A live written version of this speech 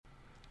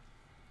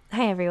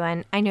Hi,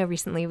 everyone. I know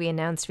recently we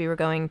announced we were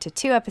going to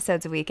 2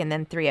 episodes a week and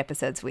then 3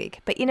 episodes a week.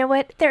 But you know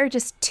what? There are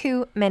just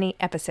too many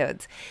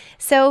episodes.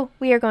 So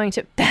we are going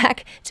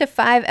back to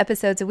 5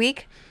 episodes a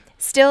week.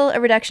 Still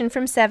a reduction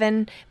from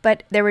 7,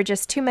 but there were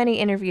just too many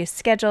interviews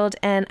scheduled,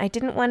 and I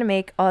didn't want to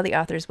make all the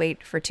authors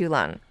wait for too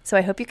long. So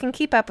I hope you can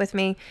keep up with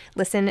me.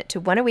 Listen to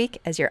 1 a week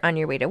as you're on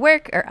your way to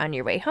work or on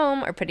your way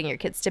home or putting your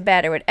kids to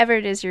bed or whatever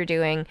it is you're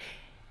doing.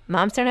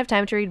 Moms Don't Have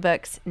Time to Read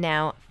Books,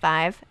 now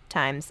 5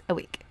 times a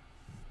week.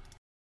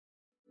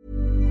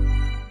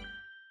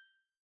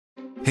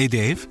 Hey,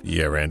 Dave.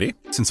 Yeah, Randy.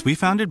 Since we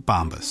founded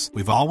Bombas,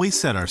 we've always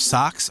said our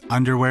socks,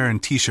 underwear,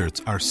 and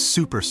T-shirts are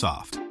super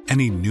soft.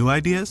 Any new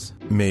ideas?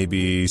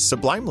 Maybe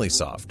sublimely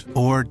soft.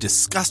 Or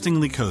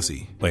disgustingly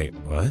cozy. Wait,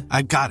 what?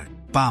 I got it.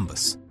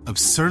 Bombas.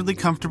 Absurdly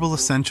comfortable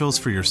essentials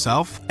for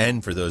yourself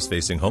and for those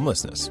facing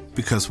homelessness.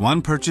 Because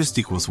one purchased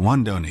equals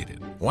one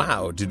donated.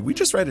 Wow, did we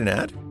just write an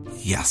ad?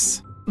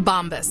 Yes.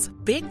 Bombas.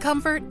 Big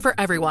comfort for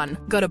everyone.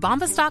 Go to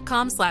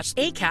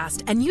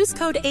bombas.com/ACAST and use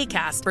code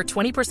ACAST for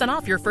 20%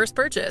 off your first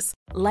purchase.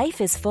 Life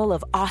is full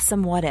of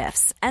awesome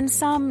what-ifs and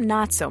some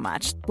not so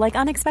much, like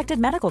unexpected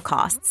medical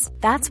costs.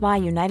 That's why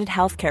United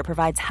Healthcare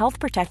provides Health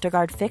Protector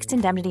Guard fixed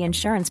indemnity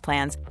insurance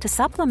plans to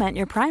supplement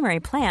your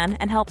primary plan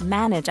and help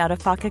manage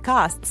out-of-pocket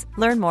costs.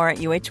 Learn more at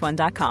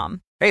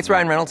UH1.com. Hey, it's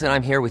Ryan Reynolds, and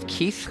I'm here with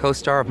Keith,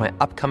 co-star of my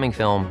upcoming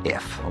film,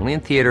 If, only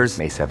in theaters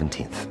May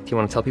 17th. Do you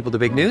want to tell people the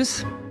big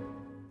news?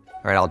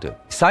 All right, I'll do it.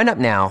 Sign up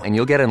now and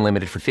you'll get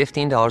unlimited for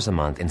 $15 a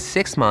month and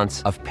 6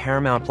 months of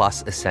Paramount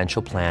Plus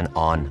Essential Plan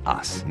on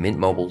us.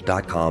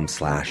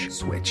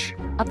 MintMobile.com/switch.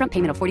 Upfront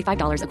payment of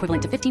 $45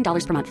 equivalent to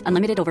 $15 per month.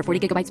 Unlimited over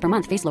 40 gigabytes per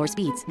month. Face lower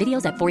speeds.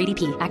 Videos at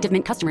 480p. Active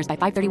Mint customers by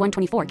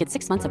 531.24 get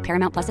 6 months of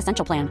Paramount Plus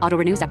Essential Plan. Auto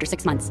renews after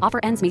 6 months. Offer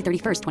ends May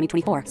 31st,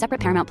 2024. Separate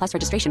Paramount Plus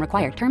registration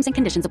required. Terms and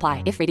conditions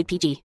apply if rated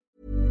PG.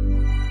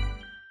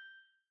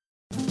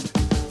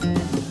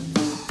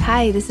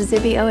 Hi, this is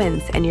Zibby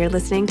Owens, and you're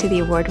listening to the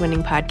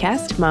award-winning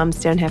podcast,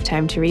 Moms Don't Have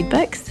Time to Read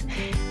Books.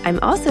 I'm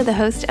also the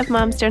host of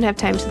Moms Don't Have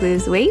Time to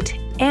Lose Weight,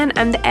 and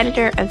I'm the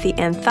editor of the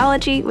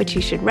anthology, which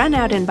you should run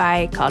out and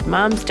buy, called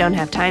Moms Don't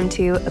Have Time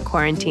to, a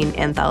quarantine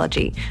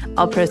anthology.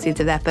 All proceeds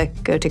of that book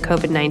go to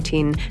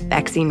COVID-19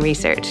 vaccine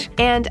research.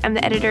 And I'm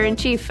the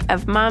editor-in-chief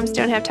of Moms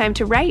Don't Have Time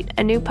to Write,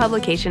 a new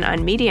publication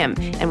on Medium,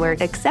 and we're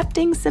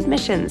accepting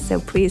submissions, so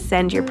please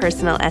send your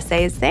personal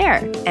essays there.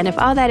 And if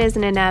all that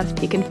isn't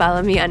enough, you can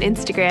follow me on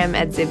Instagram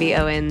at Zibby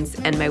Owens,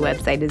 and my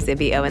website is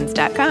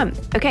zibbyowens.com.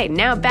 Okay,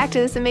 now back to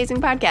this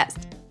amazing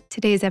podcast.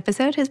 Today's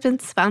episode has been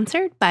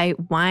sponsored by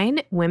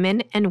Wine,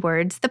 Women, and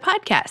Words, the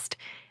podcast.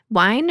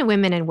 Wine,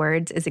 Women, and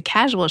Words is a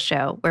casual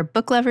show where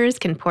book lovers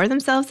can pour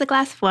themselves a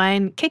glass of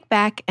wine, kick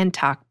back, and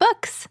talk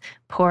books.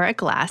 Pour a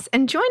glass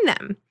and join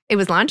them. It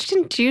was launched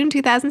in June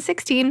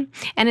 2016,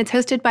 and it's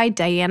hosted by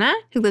Diana,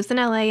 who lives in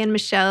LA, and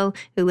Michelle,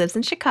 who lives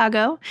in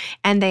Chicago.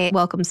 And they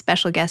welcome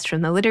special guests from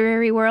the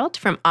literary world,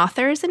 from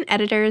authors and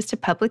editors to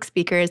public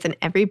speakers and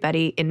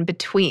everybody in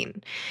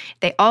between.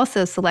 They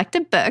also select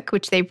a book,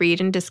 which they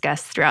read and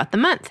discuss throughout the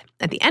month.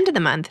 At the end of the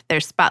month, their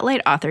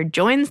spotlight author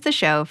joins the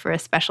show for a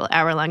special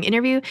hour-long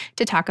interview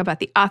to talk about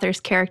the author's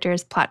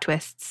characters, plot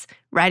twists,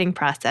 writing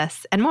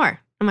process, and more.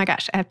 Oh my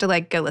gosh, I have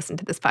to go listen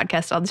to this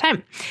podcast all the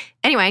time.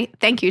 Anyway,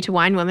 thank you to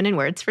Wine, Women, and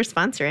Words for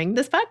sponsoring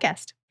this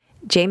podcast.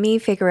 Jamie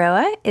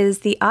Figueroa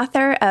is the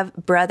author of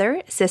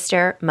Brother,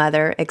 Sister,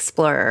 Mother,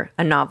 Explorer,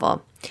 a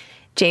novel.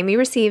 Jamie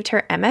received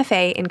her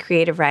MFA in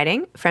creative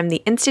writing from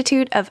the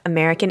Institute of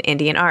American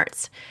Indian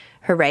Arts.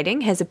 Her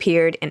writing has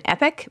appeared in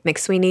Epic,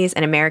 McSweeney's,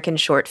 and American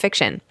short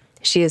fiction.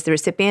 She is the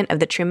recipient of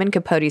the Truman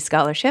Capote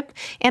Scholarship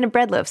and a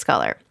Breadloaf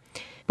Scholar.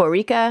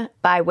 Borica,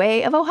 by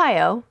way of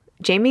Ohio,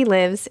 Jamie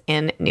lives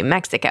in New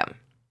Mexico.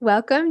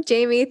 Welcome,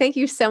 Jamie. Thank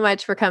you so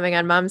much for coming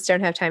on Moms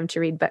Don't Have Time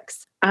to Read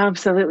Books.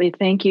 Absolutely.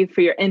 Thank you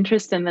for your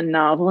interest in the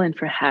novel and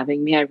for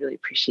having me. I really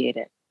appreciate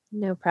it.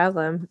 No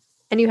problem.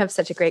 And you have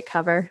such a great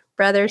cover.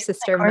 Brother,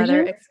 Sister,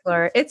 Mother,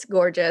 Explorer. It's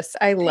gorgeous.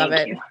 I love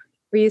it.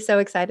 Were you so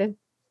excited?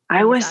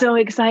 I was so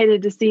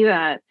excited to see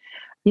that.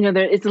 You know,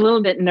 it's a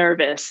little bit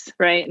nervous,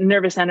 right?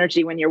 Nervous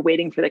energy when you're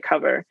waiting for the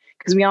cover,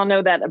 because we all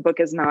know that a book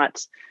is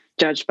not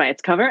judged by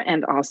its cover.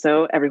 And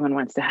also everyone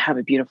wants to have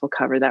a beautiful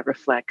cover that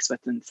reflects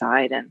what's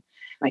inside. And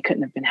I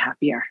couldn't have been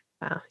happier.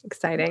 Wow,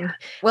 exciting.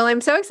 Well,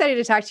 I'm so excited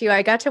to talk to you.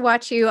 I got to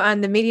watch you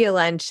on the media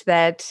lunch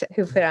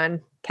who put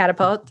on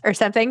Catapult or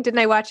something. Didn't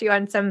I watch you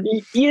on some?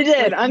 You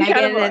did, on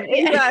Catapult.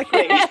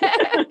 Exactly.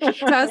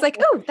 So I was like,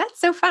 oh,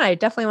 that's so fun. I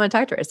definitely want to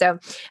talk to her. So,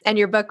 and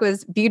your book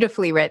was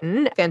beautifully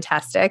written,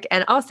 fantastic.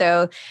 And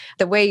also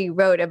the way you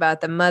wrote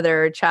about the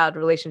mother-child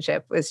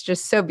relationship was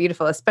just so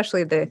beautiful,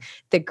 especially the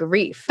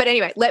grief. But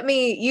anyway,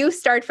 you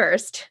start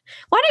first.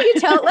 Why don't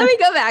you let me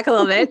go back a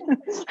little bit.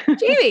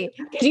 Jamie,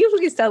 could you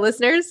please tell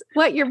listeners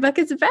what your book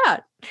is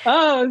about?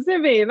 Oh,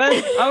 Zibby,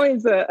 that's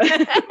always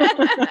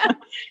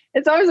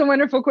it's always a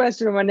wonderful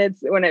question when it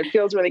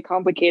feels really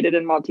complicated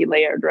and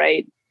multi-layered,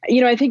 right?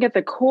 You know, I think at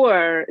the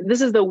core, this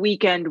is the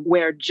weekend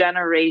where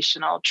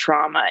generational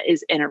trauma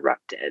is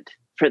interrupted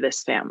for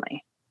this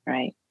family,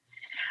 right?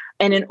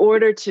 And in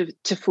order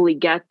to fully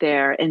get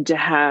there and to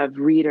have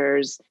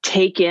readers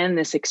take in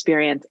this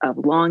experience of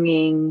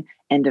longing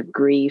and of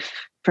grief,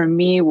 for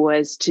me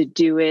was to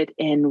do it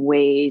in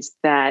ways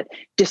that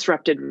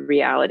disrupted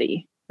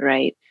reality,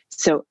 right?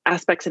 So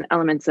aspects and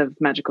elements of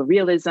magical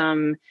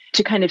realism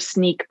to kind of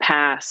sneak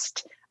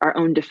past our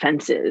own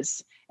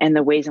defenses and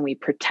the ways in we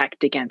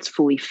protect against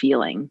fully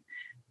feeling,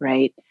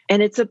 right?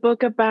 And it's a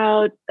book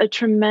about a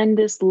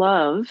tremendous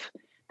love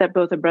that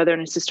both a brother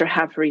and a sister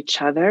have for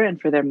each other and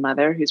for their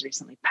mother who's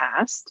recently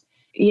passed.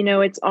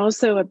 It's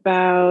also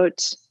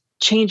about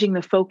changing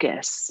the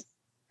focus,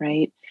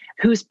 right?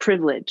 Who's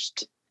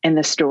privileged in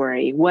the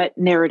story? What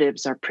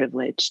narratives are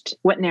privileged?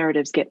 What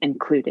narratives get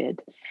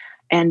included?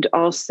 And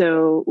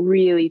also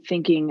really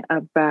thinking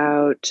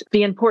about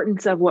the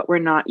importance of what we're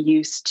not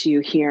used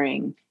to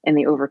hearing in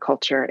the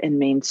overculture in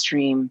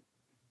mainstream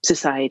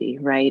society,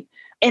 right?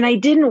 And I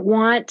didn't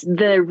want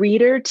the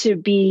reader to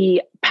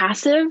be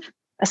passive,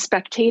 a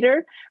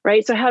spectator,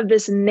 right? So I have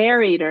this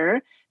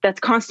narrator that's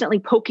constantly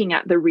poking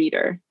at the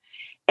reader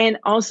and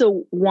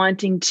also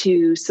wanting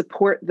to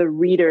support the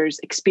reader's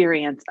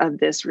experience of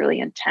this really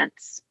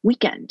intense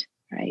weekend,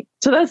 right?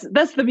 So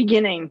that's the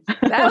beginning.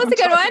 That was a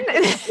good one.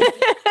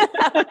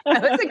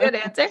 That was a good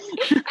answer. I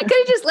could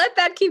have just let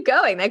that keep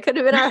going. That could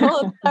have been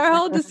our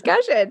whole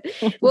discussion.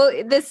 Well,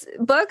 this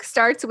book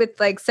starts with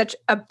like such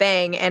a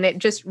bang, and it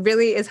just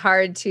really is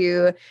hard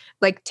to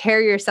like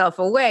tear yourself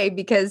away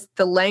because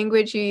the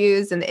language you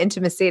use and the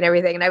intimacy and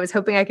everything. And I was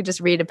hoping I could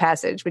just read a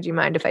passage. Would you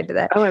mind if I did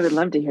that? Oh, I would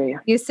love to hear you.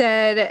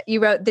 You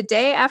wrote, the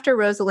day after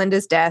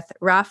Rosalinda's death,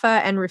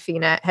 Rafa and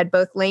Rufina had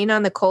both lain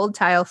on the cold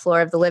tile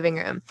floor of the living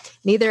room,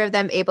 neither of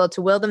them able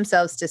to will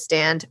themselves to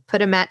stand,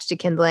 put a match to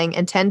kindling,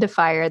 and tend a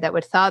fire that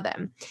would thaw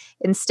them.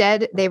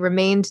 Instead, they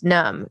remained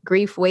numb.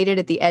 Grief waited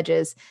at the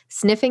edges,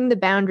 sniffing the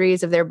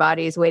boundaries of their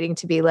bodies, waiting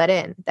to be let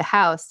in. The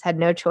house had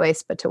no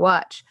choice but to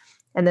watch.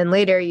 And then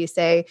later you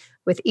say,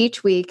 with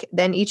each week,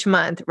 then each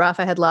month,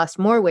 Rafa had lost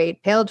more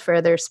weight, paled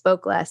further,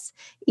 spoke less.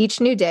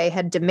 Each new day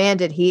had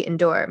demanded he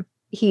endure.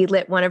 He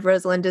lit one of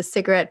Rosalinda's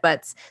cigarette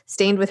butts,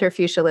 stained with her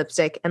fuchsia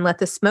lipstick, and let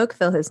the smoke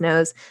fill his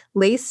nose,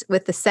 laced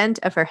with the scent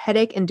of her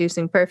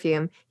headache-inducing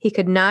perfume. He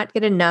could not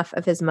get enough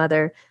of his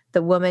mother,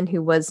 the woman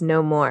who was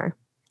no more.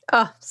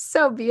 Oh,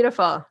 so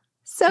beautiful.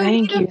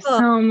 Thank you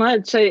so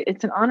much.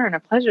 It's an honor and a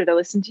pleasure to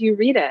listen to you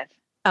read it.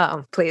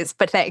 Oh, please,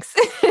 but thanks.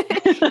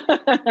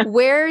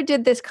 Where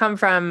did this come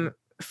from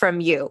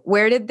you?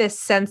 Where did this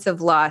sense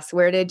of loss,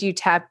 what did you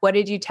tap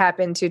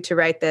into to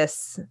write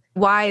this?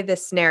 Why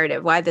this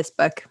narrative? Why this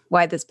book?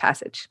 Why this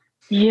passage?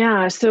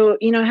 Yeah. So,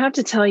 I have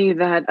to tell you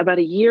that about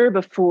a year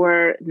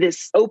before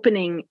this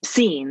opening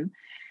scene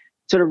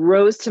sort of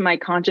rose to my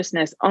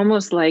consciousness,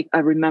 almost like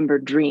a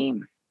remembered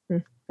dream,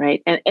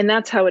 right? And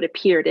that's how it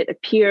appeared. It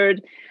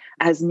appeared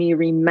as me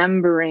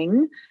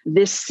remembering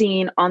this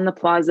scene on the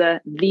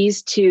plaza,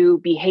 these two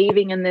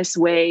behaving in this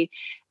way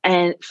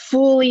and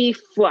fully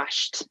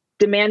flushed,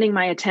 demanding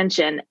my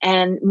attention,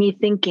 and me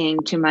thinking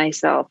to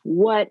myself,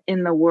 what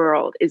in the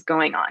world is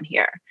going on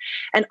here?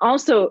 And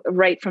also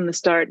right from the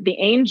start, the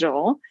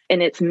angel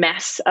in its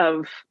mess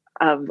of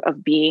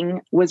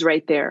being was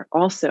right there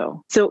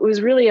also. So it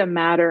was really a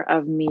matter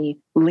of me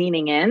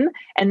leaning in,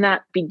 and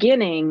that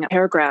beginning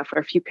paragraph or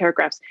a few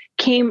paragraphs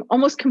came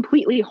almost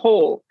completely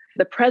whole.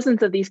 The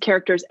presence of these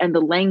characters and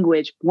the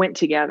language went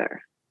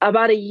together.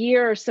 About a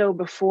year or so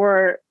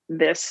before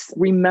this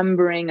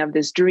remembering of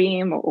this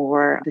dream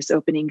or this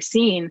opening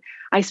scene,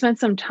 I spent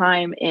some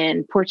time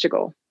in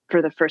Portugal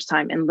for the first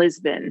time in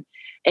Lisbon.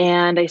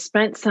 And I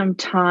spent some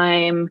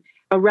time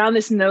around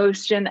this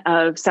notion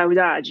of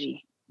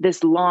saudade,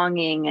 this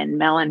longing and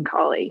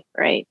melancholy,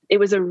 right? It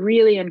was a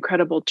really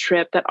incredible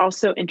trip that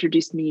also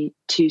introduced me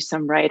to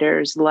some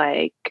writers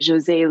like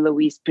José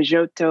Luis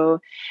Peixoto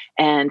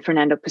and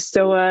Fernando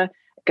Pessoa.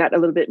 Got a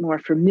little bit more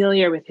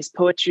familiar with his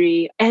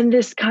poetry and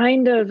this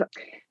kind of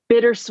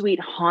bittersweet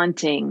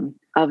haunting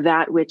of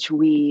that which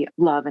we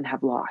love and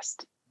have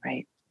lost,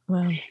 right?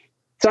 Wow.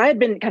 So I had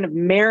been kind of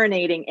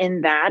marinating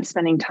in that,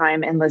 spending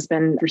time in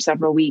Lisbon for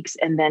several weeks,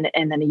 and then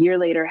a year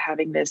later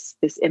having this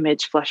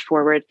image flash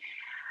forward.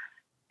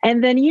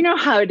 And then you know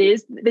how it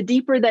is, the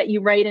deeper that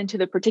you write into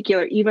the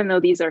particular, even though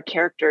these are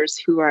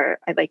characters who are,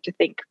 I like to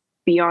think,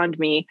 beyond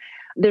me,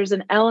 there's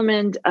an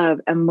element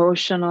of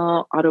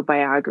emotional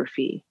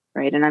autobiography,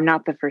 right? And I'm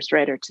not the first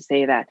writer to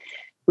say that,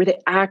 where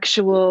the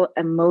actual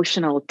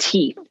emotional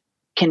teeth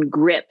can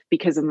grip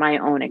because of my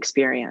own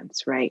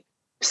experience, right?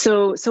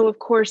 So of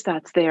course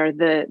that's there.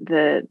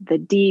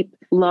 The deep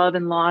love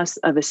and loss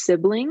of a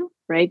sibling,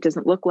 right?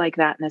 Doesn't look like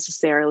that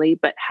necessarily,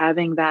 but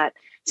having that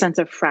sense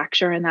of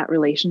fracture in that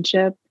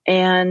relationship.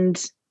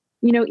 And,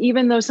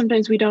 even though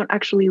sometimes we don't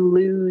actually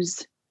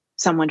lose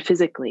someone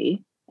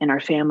physically in our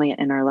family and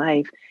in our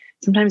life,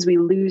 sometimes we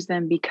lose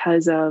them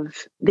because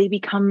they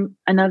become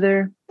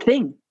another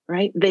thing,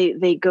 right?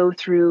 They go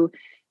through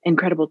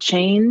incredible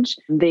change.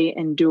 They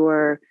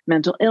endure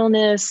mental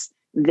illness.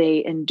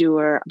 They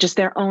endure just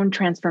their own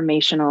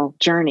transformational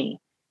journey.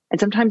 And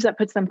sometimes that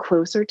puts them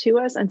closer to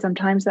us, and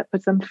sometimes that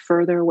puts them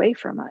further away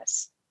from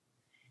us.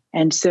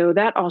 And so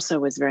that also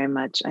was very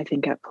much, I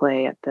think, at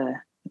play at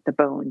the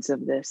bones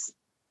of this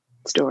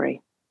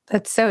story.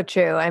 That's so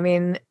true. I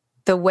mean,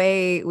 the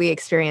way we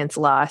experience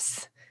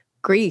loss,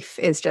 grief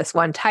is just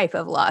one type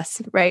of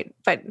loss, right?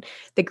 But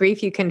the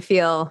grief you can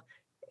feel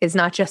is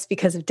not just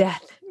because of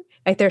death.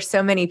 Like there's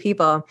so many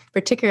people,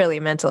 particularly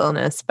mental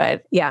illness,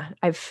 but yeah,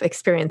 I've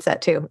experienced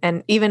that too.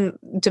 And even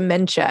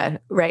dementia,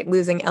 right?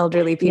 Losing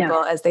elderly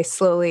people as they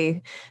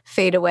slowly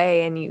fade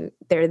away and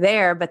they're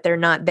there, but they're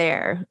not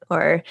there,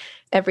 or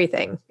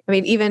everything. I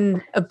mean,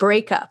 even a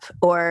breakup,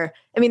 or,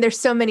 I mean, there's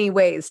so many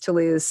ways to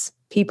lose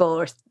people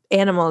or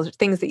animals,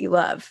 things that you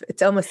love.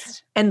 It's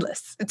almost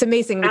endless. It's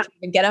amazing we can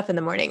even get up in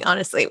the morning,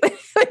 honestly,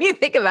 when you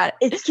think about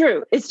it. It's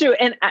true. It's true.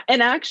 And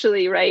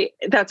actually, right,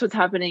 that's what's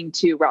happening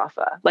to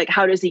Rafa. Like,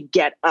 how does he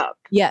get up?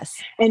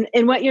 Yes. And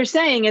what you're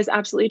saying is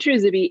absolutely true,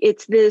 Zibby.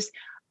 It's this,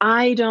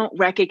 I don't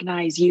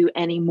recognize you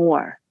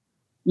anymore.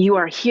 You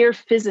are here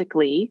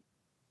physically,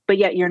 but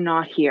yet you're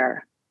not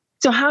here.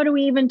 So how do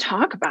we even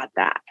talk about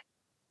that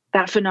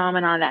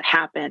phenomenon that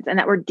happens and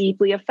that we're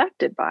deeply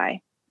affected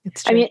by?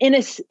 I mean, in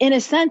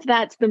a sense,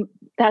 that's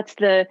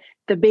the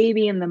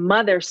baby and the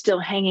mother still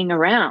hanging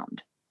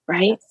around,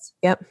 right? Yes.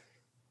 Yep.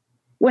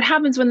 What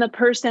happens when the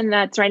person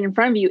that's right in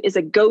front of you is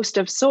a ghost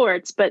of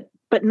sorts, but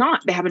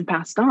not, they haven't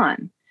passed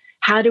on?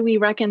 How do we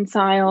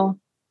reconcile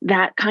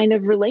that kind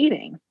of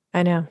relating?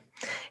 I know.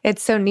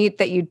 It's so neat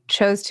that you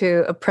chose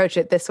to approach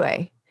it this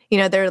way. You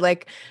know, there are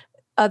like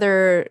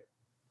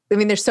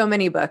there's so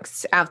many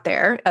books out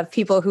there of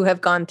people who have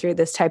gone through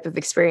this type of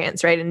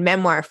experience, right? In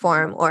memoir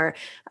form, or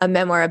a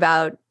memoir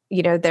about,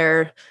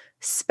 their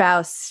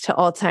spouse to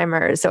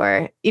Alzheimer's,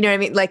 or, you know what I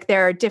mean? Like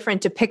there are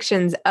different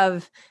depictions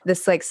of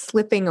this like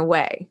slipping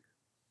away,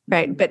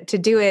 right? Mm-hmm. But to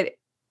do it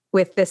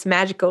with this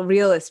magical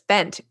realist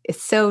bent is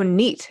so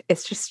neat.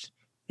 It's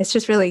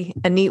just really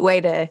a neat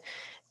way to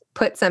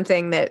put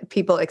something that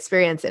people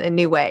experience in a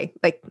new way.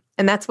 Like,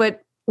 and that's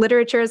what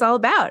literature is all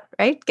about,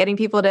 right? Getting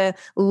people to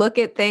look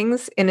at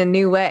things in a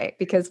new way,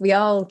 because we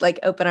all like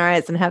open our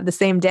eyes and have the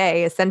same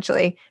day,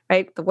 essentially,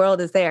 right? The world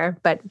is there,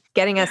 but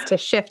getting us to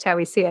shift how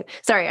we see it.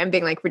 Sorry, I'm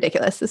being like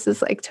ridiculous. This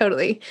is like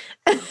totally.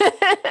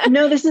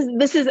 No, this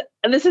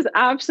is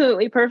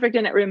absolutely perfect.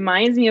 And it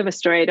reminds me of a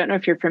story. I don't know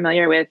if you're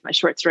familiar with a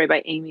short story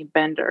by Amy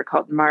Bender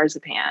called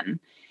Marzipan.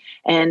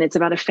 And it's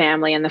about a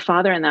family, and the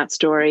father in that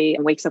story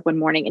wakes up one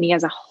morning and he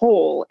has a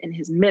hole in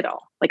his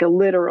middle, like a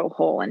literal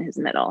hole in his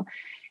middle.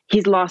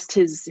 He's lost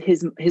his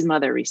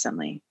mother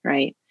recently,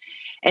 right?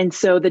 And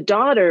so the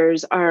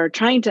daughters are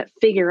trying to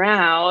figure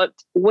out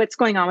what's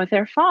going on with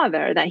their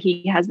father, that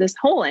he has this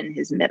hole in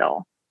his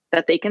middle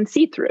that they can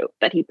see through,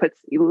 that he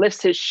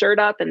lifts his shirt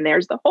up and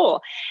there's the hole.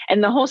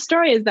 And the whole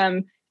story is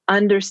them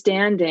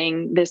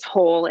understanding this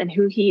hole and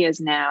who he is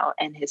now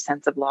and his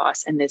sense of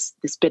loss and this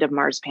bit of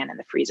marzipan in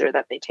the freezer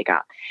that they take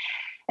out.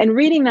 And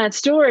reading that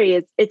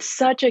story, it's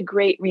such a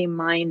great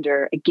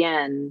reminder,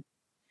 again,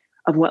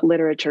 of what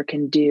literature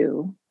can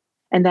do.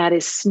 And that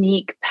is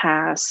sneak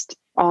past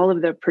all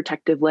of the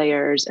protective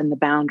layers and the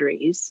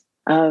boundaries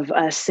of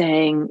us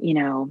saying,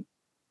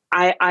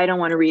 I don't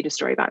want to read a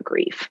story about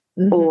grief,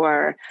 mm-hmm.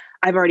 or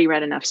I've already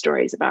read enough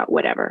stories about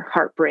whatever,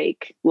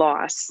 heartbreak,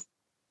 loss.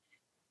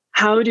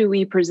 How do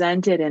we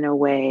present it in a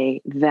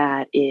way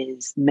that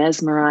is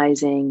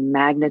mesmerizing,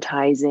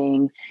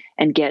 magnetizing,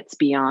 and gets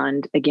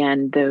beyond,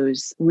 again,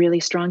 those really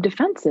strong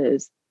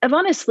defenses of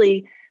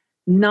honestly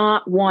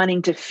not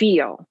wanting to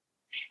feel?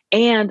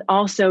 And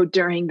also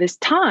during this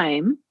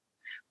time,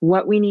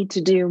 what we need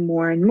to do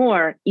more and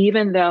more,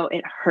 even though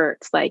it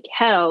hurts like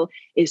hell,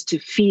 is to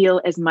feel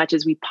as much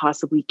as we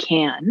possibly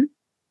can,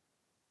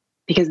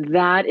 because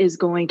that is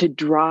going to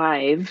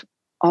drive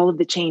all of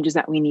the changes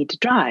that we need to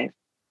drive.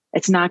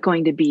 It's not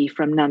going to be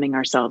from numbing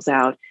ourselves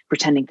out,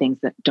 pretending things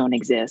that don't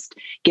exist,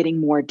 getting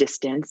more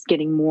distance,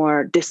 getting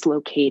more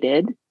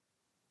dislocated,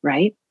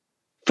 right?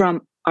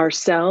 From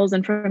ourselves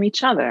and from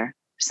each other.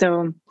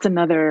 So it's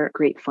another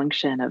great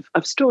function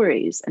of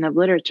stories and of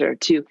literature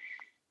to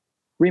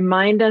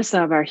remind us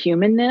of our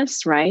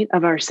humanness, right?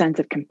 Of our sense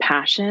of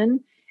compassion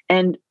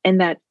and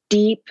that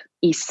deep,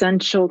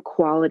 essential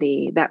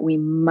quality that we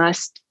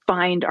must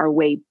find our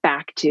way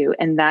back to.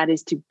 And that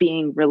is to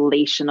being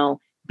relational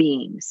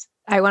beings.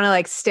 I want to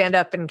like stand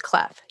up and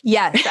clap.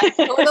 Yes, I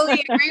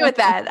totally agree with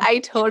that. I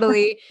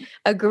totally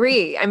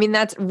agree. I mean,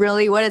 that's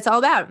really what it's all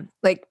about.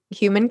 Like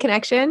human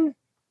connection,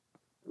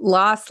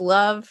 loss,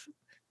 love,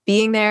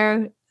 being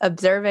there,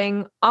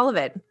 observing, all of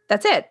it.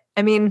 That's it.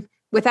 I mean,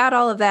 without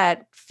all of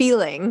that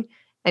feeling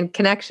and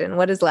connection,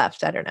 what is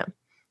left? I don't know.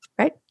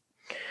 Right?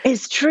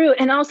 It's true.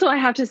 And also I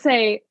have to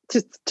say,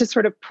 to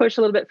sort of push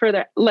a little bit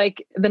further,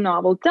 like the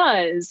novel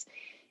does,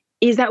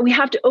 is that we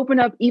have to open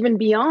up even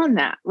beyond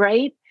that,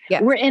 right?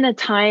 Yes. We're in a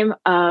time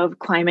of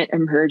climate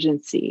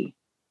emergency.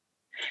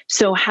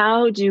 So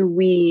how do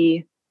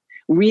we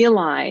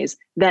realize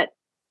that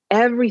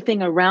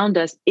everything around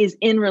us is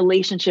in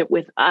relationship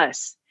with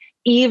us,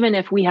 even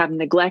if we have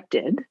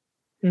neglected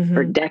mm-hmm.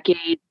 for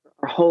decades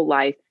or whole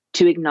life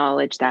to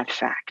acknowledge that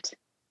fact?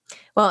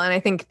 Well, and I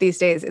think these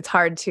days it's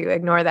hard to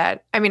ignore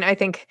that. I mean, I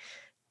think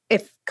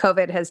if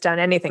COVID has done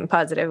anything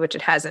positive, which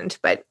it hasn't,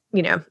 but,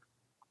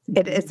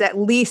 it's at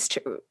least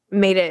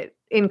made it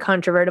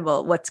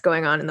incontrovertible what's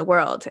going on in the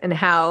world and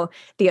how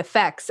the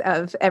effects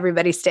of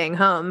everybody staying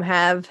home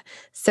have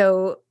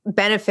so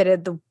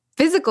benefited the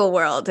physical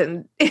world.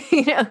 And,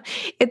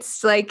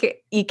 it's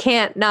like you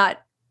can't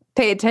not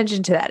pay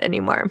attention to that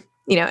anymore.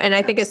 And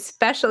I think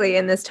especially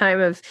in this time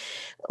of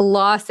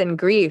loss and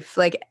grief,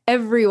 like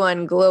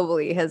everyone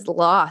globally has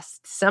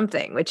lost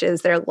something, which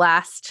is their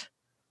last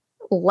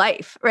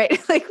life, right?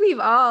 Like we've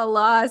all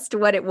lost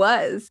what it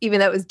was, even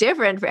though it was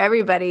different for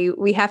everybody.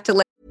 We have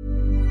to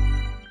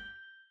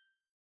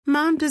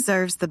Mom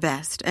deserves the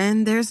best,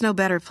 and there's no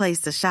better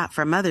place to shop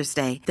for Mother's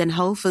Day than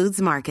Whole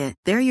Foods Market.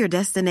 They're your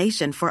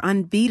destination for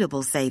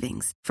unbeatable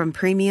savings, from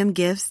premium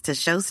gifts to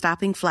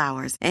show-stopping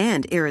flowers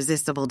and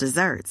irresistible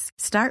desserts.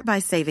 Start by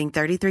saving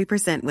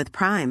 33% with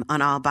Prime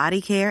on all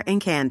body care and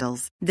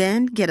candles.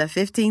 Then get a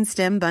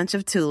 15-stem bunch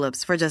of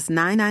tulips for just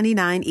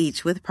 $9.99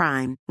 each with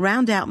Prime.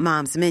 Round out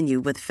Mom's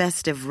menu with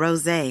festive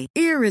rosé,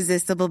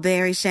 irresistible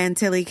berry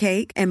chantilly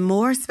cake, and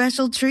more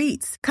special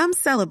treats. Come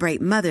celebrate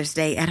Mother's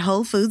Day at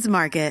Whole Foods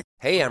Market.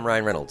 Hey, I'm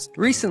Ryan Reynolds.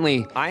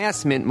 Recently, I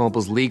asked Mint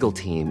Mobile's legal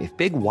team if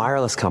big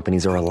wireless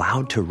companies are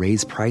allowed to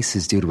raise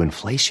prices due to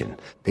inflation.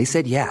 They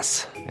said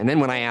yes. And then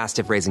when I asked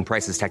if raising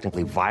prices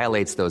technically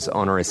violates those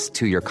onerous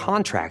 2-year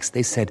contracts,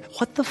 they said,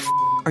 "What the f***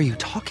 are you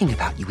talking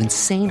about, you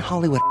insane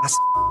Hollywood ass?"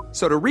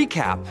 So to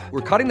recap,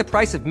 we're cutting the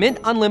price of Mint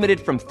Unlimited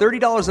from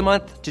 $30 a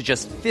month to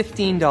just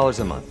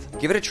 $15 a month.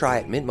 Give it a try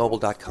at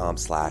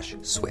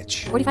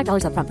mintmobile.com/switch.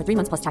 $45 up front for 3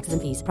 months plus taxes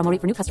and fees. Promo rate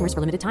for new customers for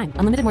limited time.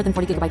 Unlimited more than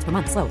 40 gigabytes per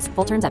month. Slows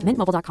full terms at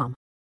mintmobile.com.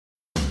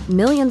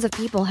 Millions of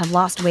people have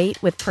lost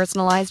weight with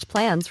personalized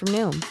plans from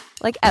Noom.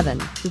 Like Evan,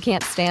 who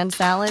can't stand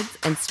salads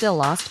and still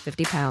lost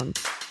 50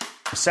 pounds.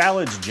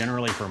 Salads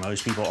generally for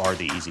most people are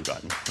the easy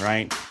button,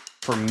 right?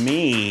 For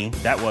me,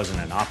 that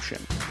wasn't an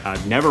option. I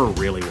never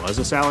really was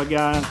a salad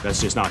guy. That's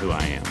just not who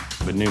I am.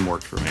 But Noom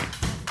worked for me.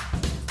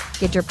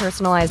 Get your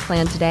personalized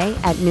plan today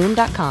at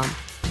Noom.com.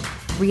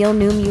 Real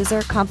Noom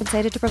user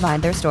compensated to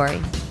provide their story.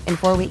 In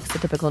 4 weeks, the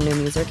typical Noom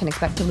user can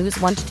expect to lose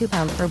 1 to 2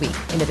 pounds per week.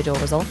 Individual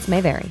results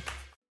may vary.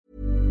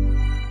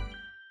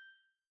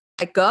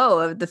 Let go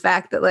of the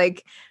fact that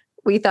like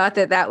we thought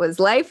that was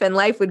life and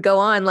life would go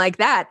on like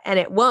that, and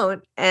it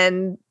won't.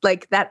 And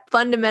like that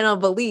fundamental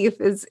belief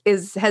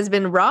has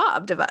been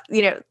robbed of,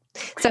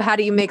 so how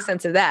do you make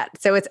sense of that?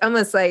 So it's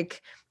almost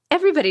like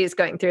everybody is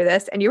going through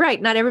this, and you're right.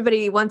 Not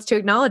everybody wants to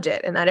acknowledge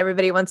it. And not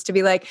everybody wants to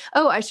be like,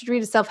 oh, I should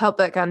read a self-help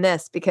book on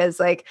this because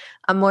like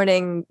I'm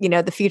mourning,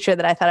 the future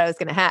that I thought I was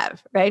going to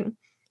have. Right.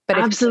 But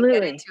absolutely, if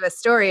you get into a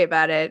story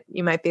about it,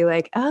 you might be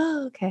like,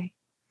 oh, okay.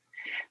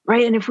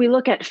 Right. And if we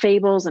look at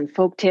fables and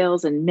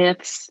folktales and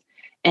myths,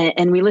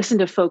 and we listen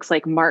to folks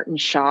like Martin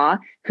Shaw,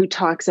 who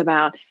talks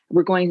about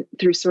we're going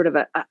through sort of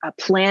a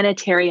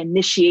planetary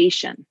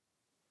initiation,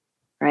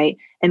 right?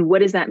 And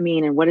what does that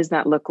mean? And what does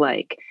that look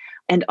like?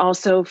 And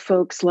also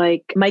folks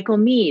like Michael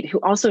Meade, who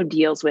also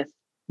deals with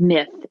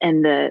myth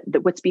and the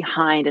what's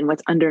behind and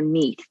what's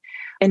underneath,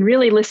 and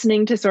really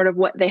listening to sort of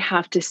what they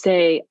have to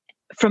say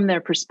from their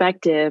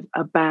perspective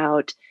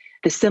about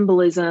the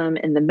symbolism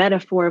and the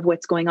metaphor of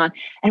what's going on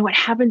and what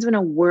happens when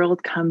a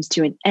world comes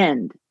to an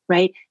end,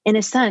 right? In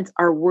a sense,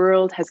 our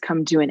world has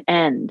come to an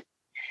end.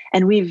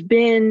 And we've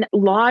been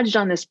lodged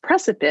on this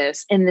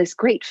precipice in this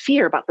great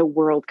fear about the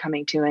world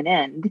coming to an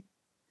end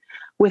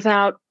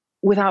without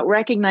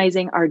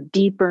recognizing our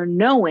deeper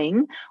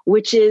knowing,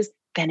 which is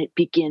then it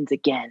begins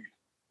again.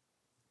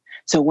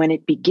 So when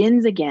it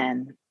begins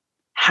again,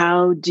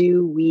 how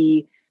do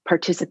we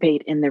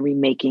participate in the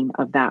remaking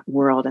of that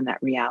world and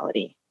that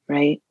reality?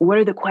 Right? What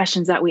are the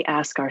questions that we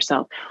ask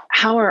ourselves?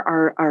 How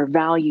are our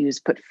values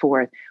put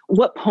forth?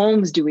 What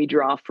poems do we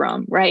draw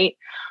from, right?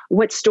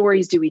 What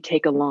stories do we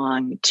take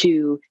along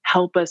to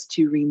help us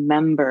to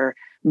remember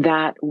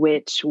that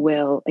which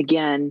will,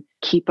 again,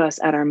 keep us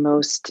at our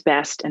most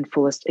best and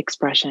fullest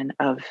expression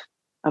of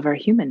our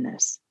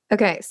humanness?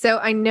 Okay, so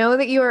I know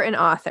that you are an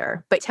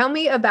author, but tell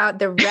me about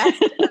the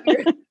rest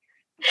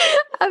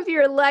of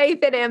your life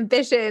and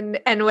ambition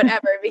and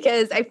whatever,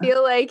 because I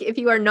feel like if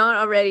you are not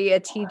already a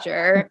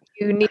teacher,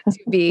 you need to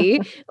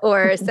be,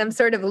 or some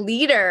sort of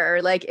leader,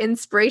 or like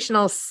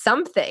inspirational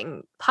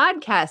something,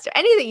 podcast, or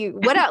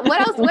anything. What else?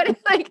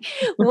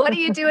 What are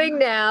you doing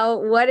now?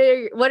 What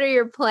are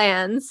your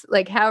plans?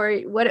 Like,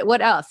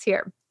 what else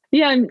here?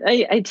 Yeah,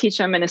 I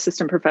teach. I'm an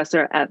assistant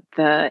professor at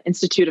the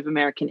Institute of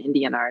American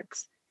Indian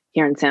Arts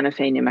here in Santa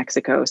Fe, New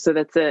Mexico. So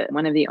that's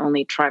one of the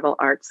only tribal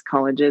arts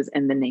colleges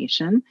in the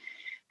nation.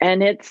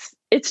 And it's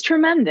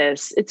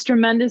tremendous. It's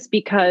tremendous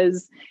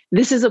because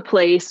this is a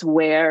place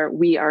where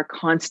we are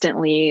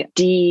constantly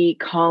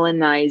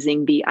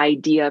decolonizing the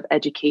idea of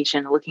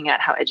education, looking at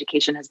how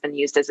education has been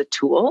used as a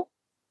tool,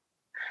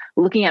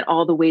 looking at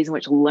all the ways in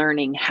which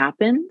learning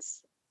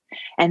happens,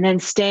 and then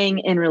staying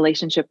in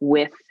relationship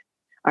with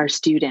our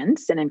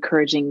students and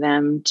encouraging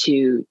them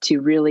to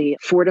really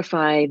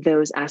fortify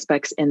those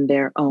aspects in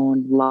their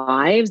own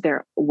lives,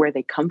 where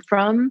they come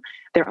from,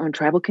 their own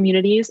tribal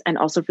communities, and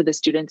also for the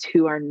students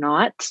who are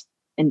not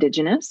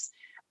Indigenous,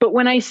 But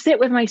when I sit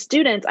with my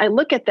students, I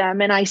look at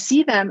them and I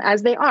see them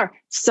as they are,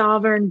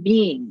 sovereign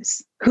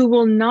beings who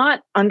will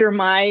not, under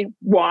my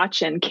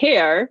watch and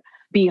care,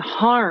 be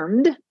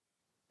harmed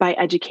by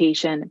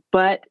education,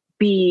 but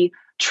be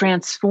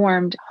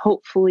transformed,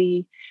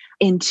 hopefully,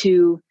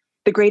 into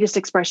the greatest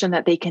expression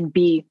that they can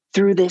be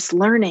through this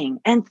learning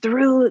and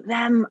through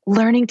them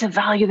learning to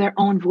value their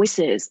own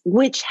voices,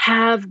 which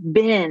have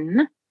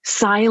been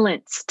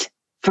silenced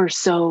for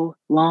so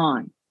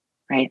long.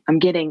 Right. I'm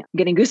getting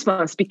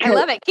goosebumps because I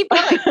love it. Keep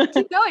going.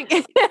 Keep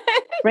going.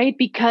 Right.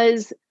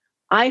 Because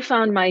I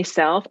found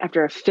myself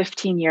after a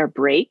 15-year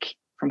break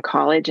from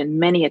college and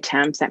many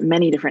attempts at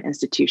many different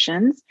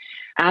institutions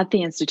at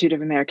the Institute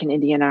of American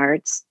Indian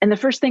Arts. And the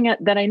first thing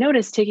that I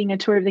noticed taking a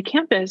tour of the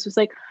campus was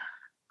like,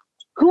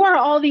 who are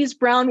all these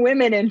brown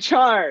women in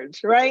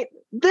charge? Right.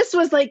 This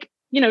was like,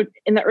 in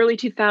the early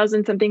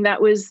 2000s, something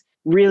that was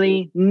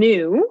really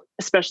new,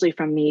 especially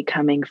from me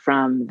coming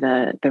from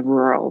the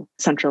rural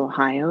Central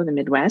Ohio, the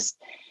Midwest.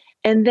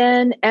 And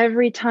then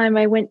every time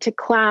I went to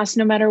class,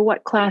 no matter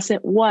what class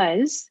it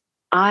was,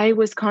 I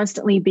was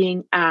constantly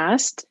being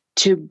asked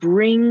to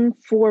bring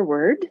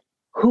forward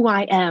who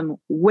I am,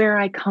 where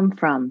I come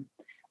from,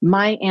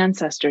 my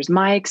ancestors,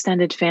 my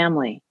extended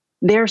family,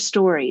 their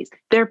stories,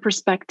 their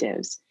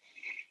perspectives.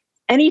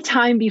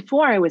 Anytime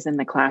before I was in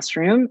the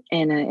classroom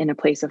in a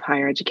place of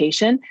higher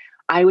education,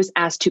 I was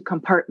asked to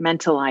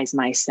compartmentalize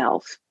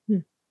myself.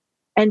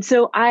 And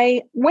so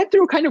I went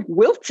through kind of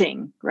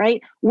wilting,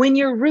 right? When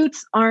your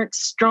roots aren't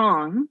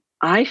strong,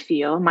 I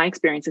feel my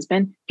experience has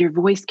been your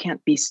voice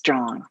can't be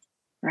strong,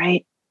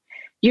 right?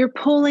 You're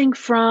pulling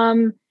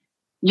from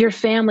your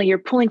family, you're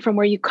pulling from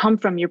where you come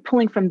from, you're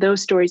pulling from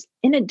those stories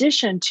in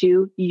addition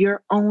to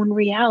your own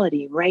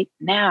reality right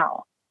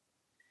now.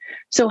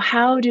 So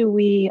how do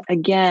we,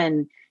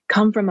 again,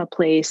 come from a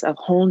place of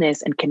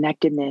wholeness and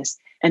connectedness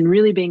and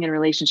really being in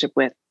relationship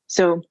with?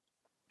 So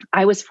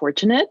I was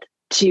fortunate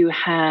to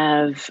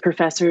have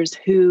professors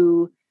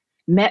who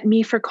met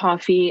me for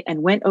coffee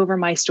and went over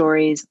my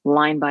stories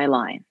line by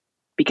line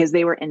because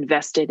they were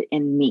invested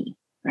in me,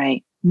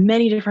 right?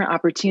 Many different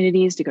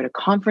opportunities to go to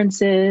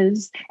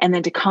conferences and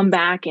then to come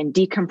back and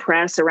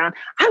decompress around.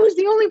 I was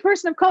the only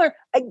person of color,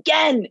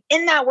 again,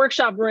 in that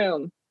workshop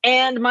room.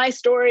 And my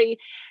story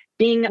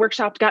being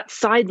workshopped got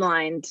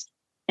sidelined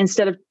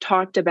instead of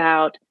talked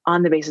about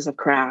on the basis of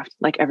craft,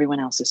 like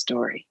everyone else's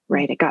story,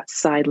 right? It got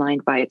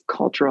sidelined by its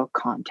cultural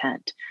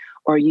content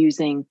or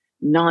using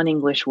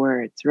non-English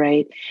words,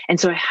 right? And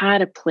so I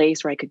had a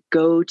place where I could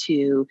go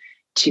to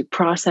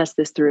process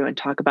this through and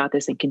talk about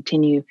this and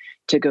continue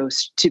to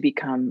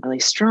become really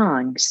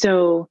strong.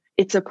 So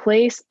it's a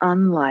place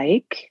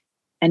unlike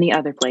any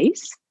other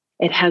place.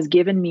 It has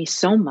given me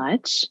so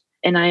much,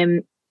 and I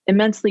am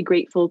immensely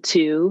grateful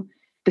to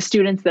the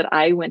students that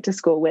I went to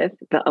school with,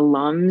 the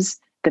alums,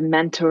 the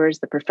mentors,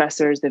 the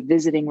professors, the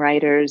visiting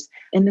writers,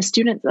 and the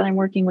students that I'm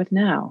working with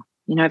now.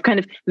 I've kind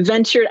of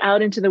ventured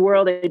out into the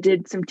world. I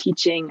did some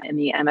teaching in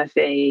the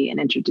MFA and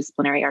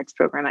Interdisciplinary Arts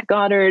program at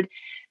Goddard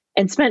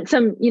and spent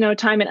some,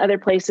 time in other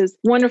places,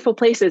 wonderful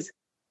places,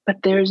 but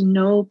there's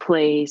no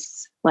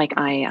place like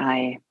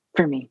II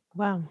for me.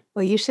 Wow.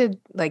 Well, you should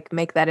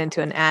make that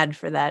into an ad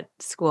for that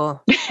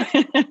school.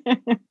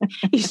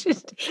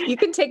 You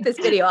can take this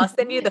video. I'll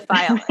send you the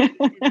file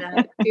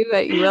and do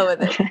what you will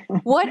with it.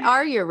 What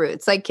are your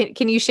roots?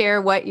 Can you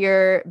share what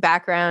your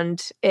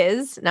background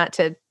is? Not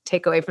to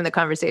take away from the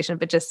conversation,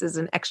 but just as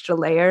an extra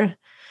layer.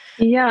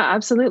 Yeah,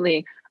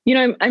 absolutely.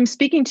 I'm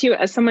speaking to you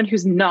as someone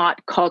who's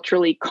not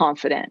culturally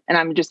confident, and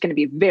I'm just going to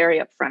be very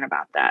upfront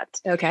about that.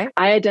 Okay.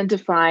 I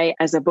identify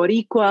as a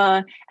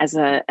Boricua, as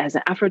an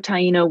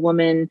Afro-Taino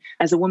woman,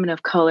 as a woman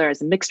of color,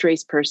 as a mixed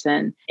race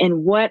person.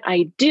 And what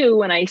I do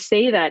when I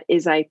say that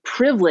is I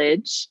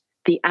privilege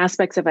the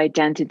aspects of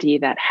identity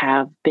that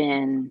have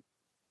been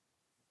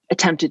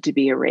attempted to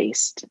be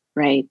erased,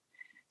 right?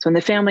 So in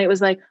the family, it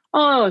was like,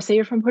 oh, say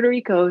you're from Puerto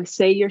Rico,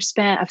 say you're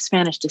of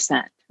Spanish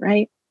descent,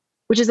 right?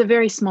 Which is a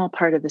very small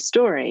part of the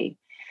story.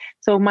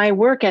 So my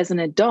work as an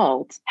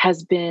adult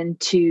has been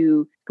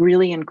to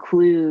really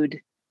include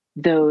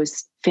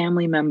those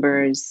family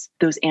members,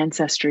 those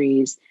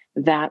ancestries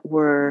that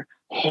were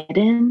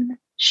hidden,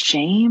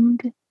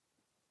 shamed,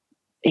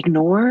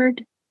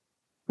 ignored,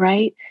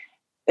 right?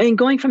 And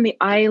going from the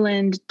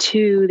island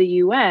to the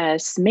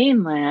US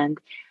mainland,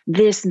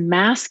 this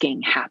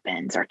masking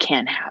happens or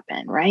can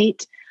happen,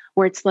 right?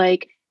 Where it's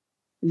like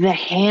the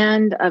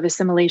hand of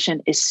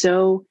assimilation is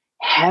so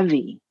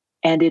heavy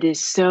and it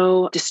is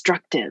so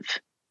destructive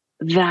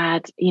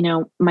that,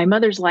 my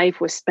mother's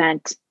life was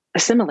spent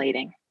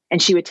assimilating.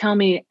 And she would tell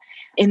me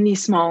in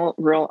these small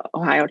rural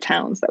Ohio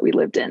towns that we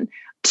lived in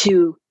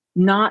to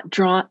not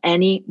draw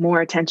any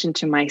more attention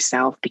to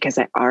myself because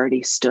I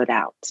already stood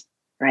out,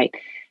 right?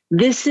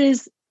 This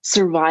is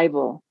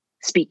survival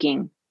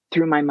speaking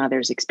through my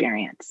mother's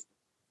experience.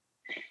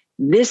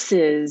 This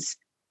is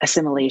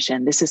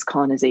assimilation. This is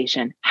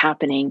colonization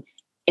happening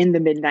in the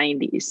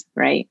mid-90s,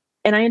 right?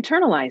 And I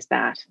internalized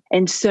that.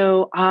 And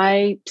so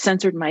I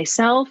censored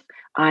myself.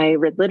 I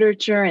read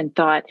literature and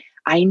thought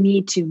I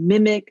need to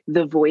mimic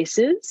the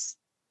voices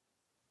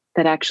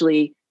that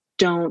actually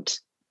don't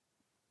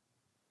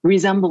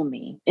resemble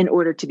me in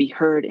order to be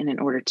heard and in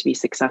order to be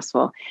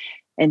successful.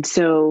 And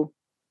so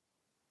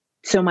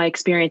my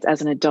experience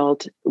as an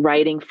adult,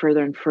 writing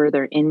further and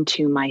further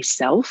into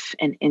myself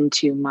and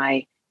into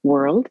my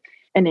world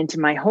and into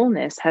my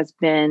wholeness has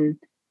been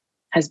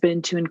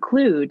to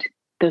include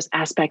those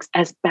aspects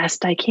as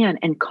best I can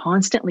and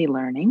constantly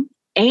learning.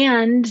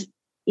 And,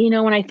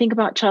 when I think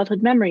about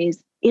childhood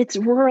memories, it's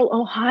rural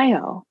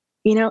Ohio,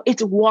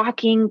 it's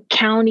walking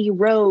county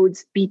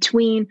roads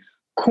between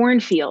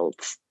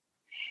cornfields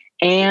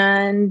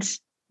and,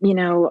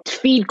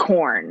 feed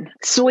corn,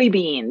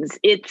 soybeans,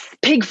 it's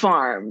pig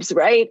farms,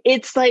 right?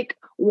 It's like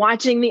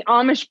watching the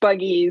Amish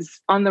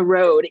buggies on the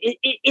road.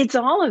 It's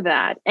all of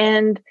that.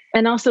 And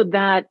also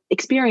that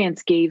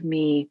experience gave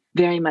me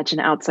very much an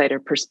outsider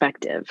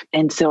perspective.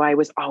 And so I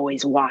was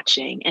always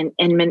watching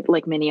and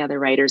like many other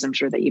writers, I'm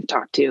sure that you've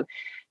talked to,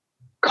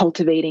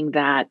 cultivating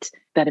that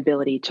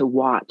ability to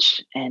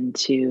watch and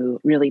to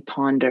really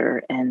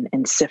ponder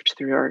and sift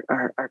through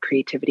our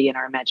creativity and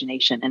our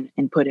imagination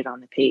and put it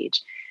on the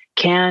page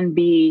can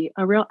be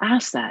a real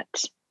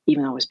asset,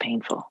 even though it was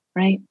painful,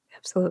 right?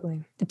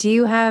 Absolutely. Do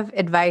you have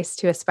advice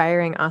to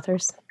aspiring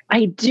authors?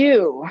 I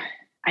do.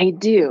 I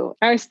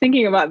was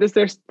thinking about this.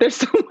 There's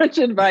so much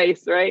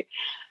advice, right?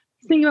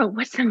 I was thinking about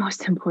what's the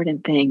most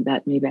important thing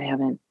that maybe I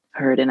haven't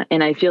heard.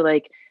 And I feel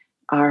like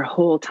our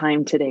whole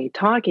time today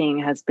talking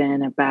has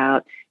been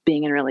about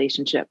being in a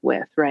relationship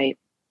with, right?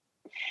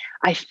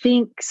 I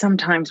think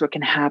sometimes what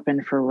can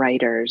happen for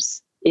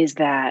writers is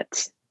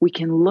that we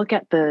can look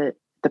at the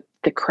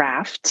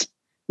craft,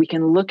 we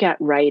can look at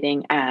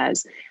writing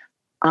as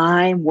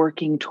I'm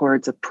working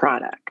towards a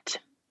product,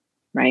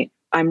 right?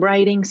 I'm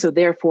writing, so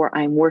therefore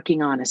I'm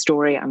working on a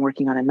story, I'm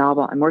working on a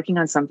novel, I'm working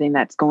on something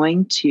that's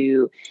going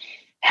to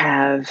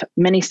have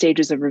many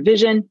stages of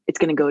revision. It's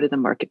going to go to the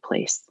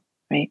marketplace,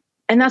 right?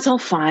 And that's all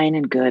fine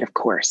and good, of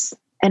course.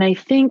 And I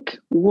think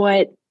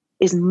what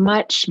is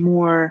much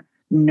more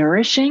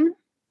nourishing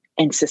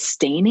and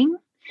sustaining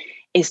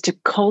is to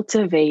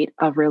cultivate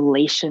a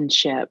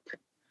relationship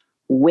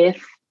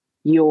with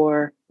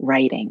your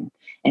writing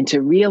and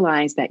to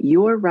realize that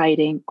your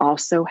writing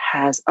also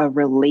has a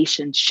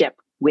relationship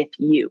with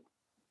you.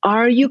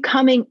 Are you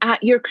coming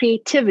at your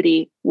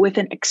creativity with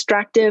an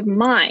extractive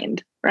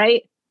mind,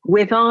 right?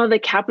 With all the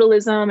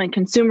capitalism and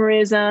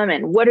consumerism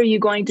and what are you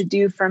going to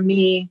do for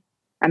me?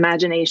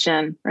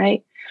 Imagination,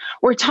 right?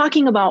 We're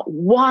talking about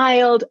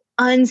wild,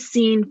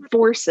 unseen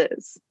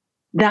forces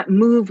that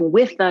move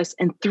with us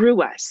and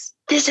through us.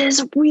 This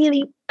is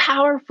really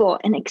powerful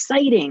and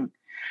exciting.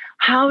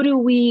 How do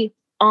we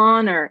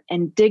honor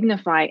and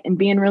dignify and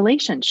be in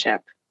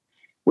relationship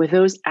with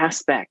those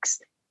aspects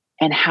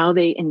and how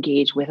they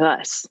engage with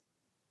us?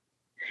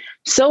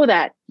 So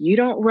that you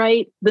don't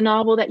write the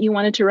novel that you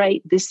wanted to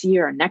write this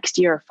year or next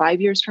year or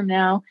 5 years from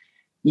now.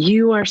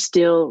 You are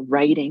still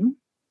writing.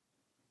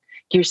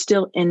 You're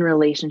still in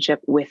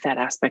relationship with that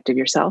aspect of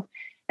yourself.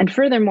 And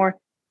furthermore,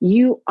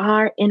 you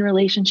are in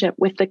relationship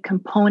with the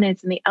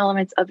components and the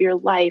elements of your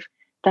life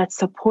that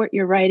support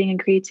your writing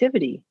and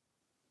creativity,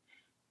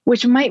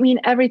 which might mean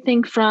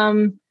everything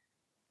from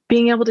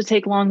being able to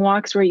take long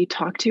walks where you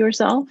talk to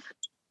yourself,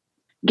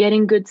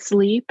 getting good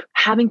sleep,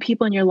 having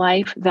people in your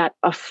life that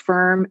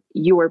affirm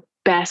your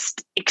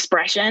best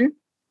expression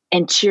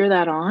and cheer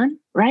that on,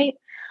 right?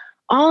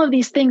 All of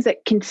these things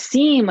that can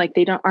seem like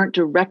they aren't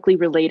directly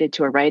related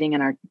to our writing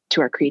and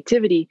to our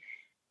creativity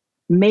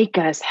make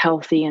us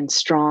healthy and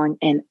strong.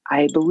 And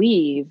I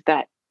believe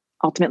that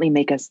ultimately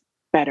make us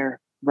better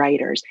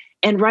writers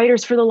and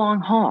writers for the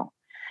long haul,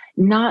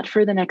 not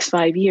for the next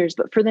 5 years,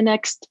 but for the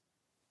next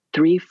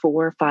 3,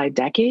 4, 5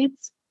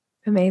 decades.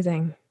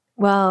 Amazing.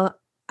 Well,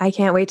 I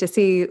can't wait to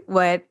see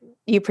what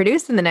you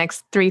produce in the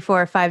next 3,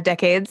 4, 5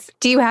 decades.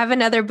 Do you have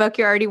another book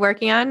you're already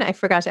working on? I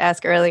forgot to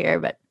ask earlier,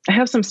 but I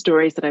have some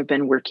stories that I've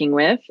been working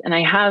with, and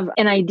I have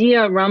an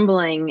idea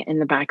rumbling in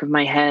the back of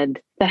my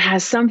head that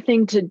has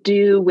something to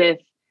do with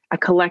a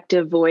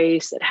collective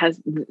voice. It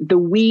has the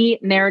we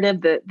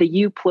narrative, the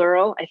you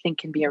plural, I think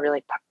can be a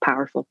really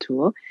powerful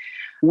tool.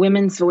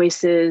 Women's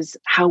voices,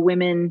 how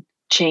women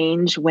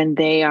change when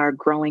they are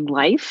growing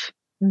life.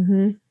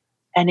 Mm-hmm.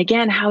 And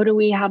again, how do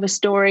we have a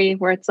story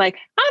where it's like,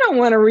 I don't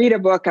want to read a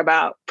book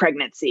about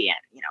pregnancy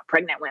and,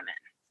 pregnant women,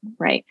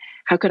 right?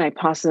 How could I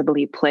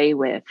possibly play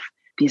with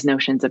these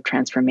notions of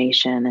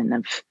transformation and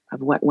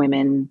of what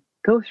women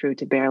go through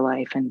to bear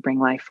life and bring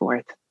life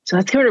forth? So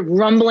that's kind of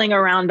rumbling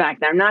around back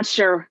there. I'm not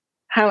sure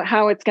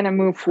how it's going to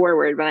move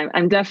forward, but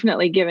I'm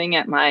definitely giving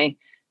it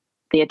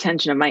the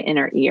attention of my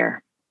inner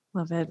ear.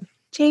 Love it.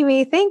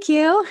 Jamie, thank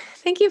you.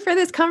 Thank you for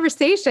this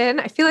conversation.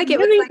 I feel like it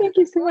was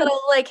a little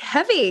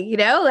heavy,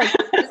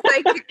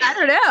 I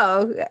don't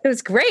know. It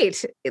was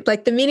great.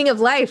 Like the meaning of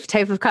life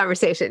type of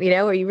conversation,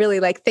 where you really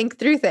think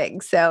through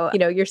things. So,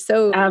 you're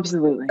so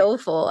absolutely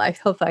soulful. I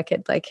hope I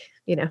could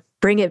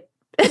bring it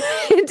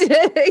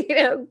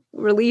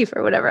relief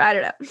or whatever. I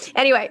don't know.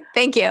 Anyway,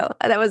 thank you.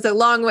 That was a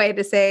long way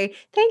to say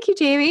thank you,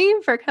 Jamie,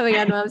 for coming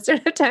on Moms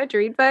Don't Have Time to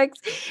Read Books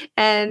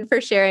and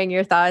for sharing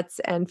your thoughts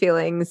and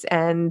feelings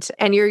and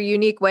your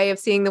unique way of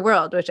seeing the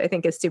world, which I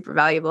think is super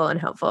valuable and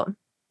helpful.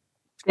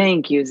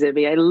 Thank you,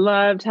 Zibby. I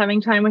loved having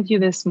time with you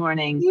this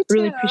morning. You too.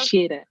 Really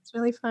appreciate it. It's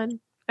really fun.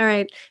 All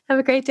right. Have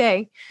a great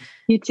day.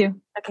 You too.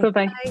 Okay,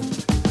 Bye-bye. Bye.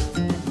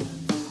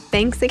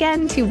 Thanks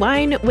again to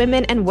Wine,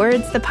 Women, and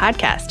Words, the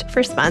podcast,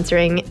 for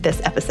sponsoring this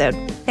episode.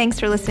 Thanks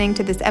for listening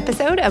to this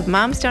episode of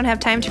Moms Don't Have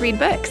Time to Read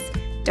Books.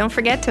 Don't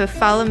forget to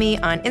follow me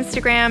on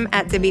Instagram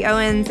at Zibby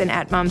Owens and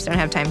at Moms Don't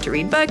Have Time to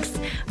Read Books.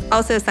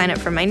 Also sign up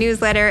for my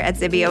newsletter at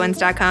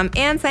zibbyowens.com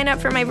and sign up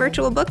for my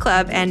virtual book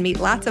club and meet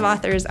lots of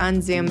authors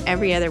on Zoom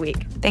every other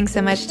week. Thanks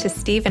so much to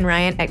Steve and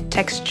Ryan at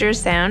Texture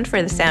Sound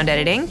for the sound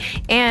editing.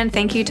 And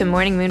thank you to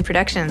Morning Moon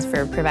Productions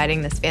for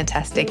providing this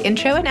fantastic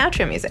intro and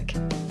outro music.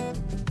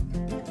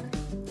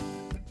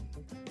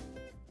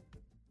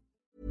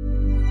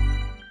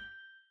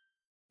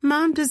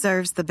 Mom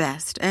deserves the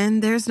best,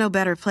 and there's no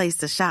better place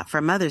to shop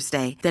for Mother's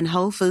Day than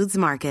Whole Foods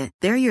Market.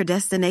 They're your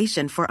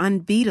destination for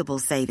unbeatable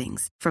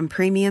savings, from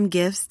premium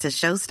gifts to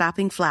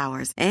show-stopping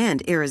flowers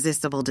and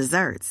irresistible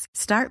desserts.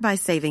 Start by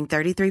saving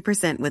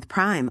 33% with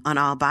Prime on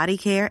all body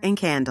care and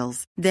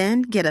candles.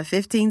 Then get a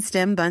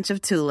 15-stem bunch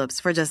of tulips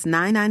for just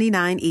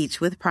 $9.99 each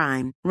with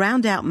Prime.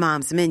 Round out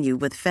Mom's menu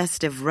with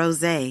festive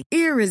rosé,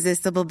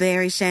 irresistible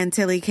berry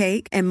chantilly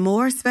cake, and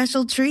more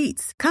special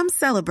treats. Come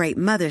celebrate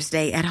Mother's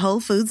Day at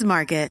Whole Foods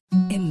Market.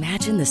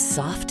 Imagine the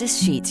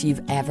softest sheets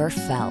you've ever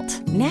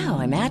felt. Now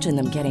imagine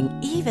them getting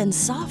even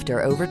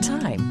softer over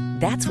time.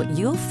 That's what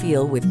you'll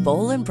feel with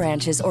Boll &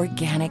 Branch's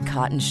organic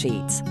cotton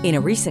sheets. In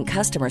a recent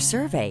customer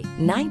survey,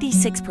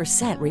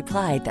 96%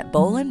 replied that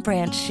Boll &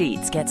 Branch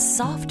sheets get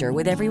softer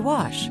with every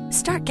wash.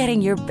 Start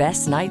getting your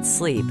best night's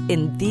sleep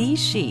in these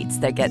sheets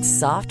that get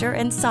softer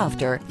and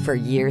softer for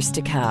years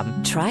to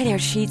come. Try their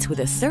sheets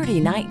with a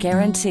 30-night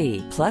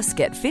guarantee. Plus,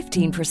 get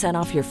 15%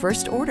 off your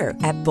first order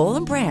at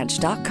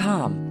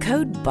bollandbranch.com.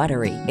 Code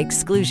BUTTERY.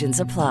 Exclusions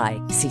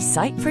apply. See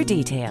site for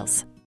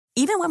details.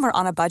 Even when we're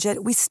on a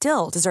budget, we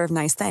still deserve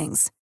nice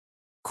things.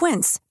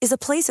 Quince is a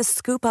place to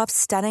scoop up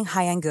stunning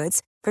high-end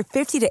goods for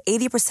 50 to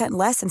 80%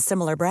 less than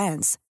similar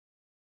brands.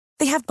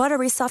 They have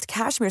buttery soft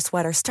cashmere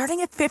sweaters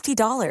starting at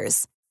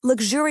 $50,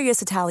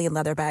 luxurious Italian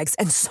leather bags,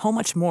 and so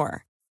much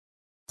more.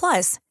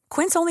 Plus,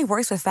 Quince only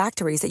works with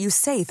factories that use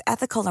safe,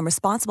 ethical, and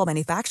responsible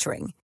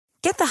manufacturing.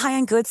 Get the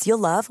high-end goods you'll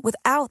love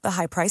without the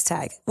high price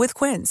tag with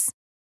Quince.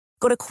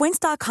 Go to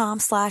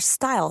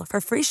quince.com/style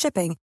for free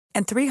shipping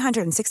and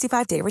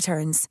 365-day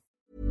returns.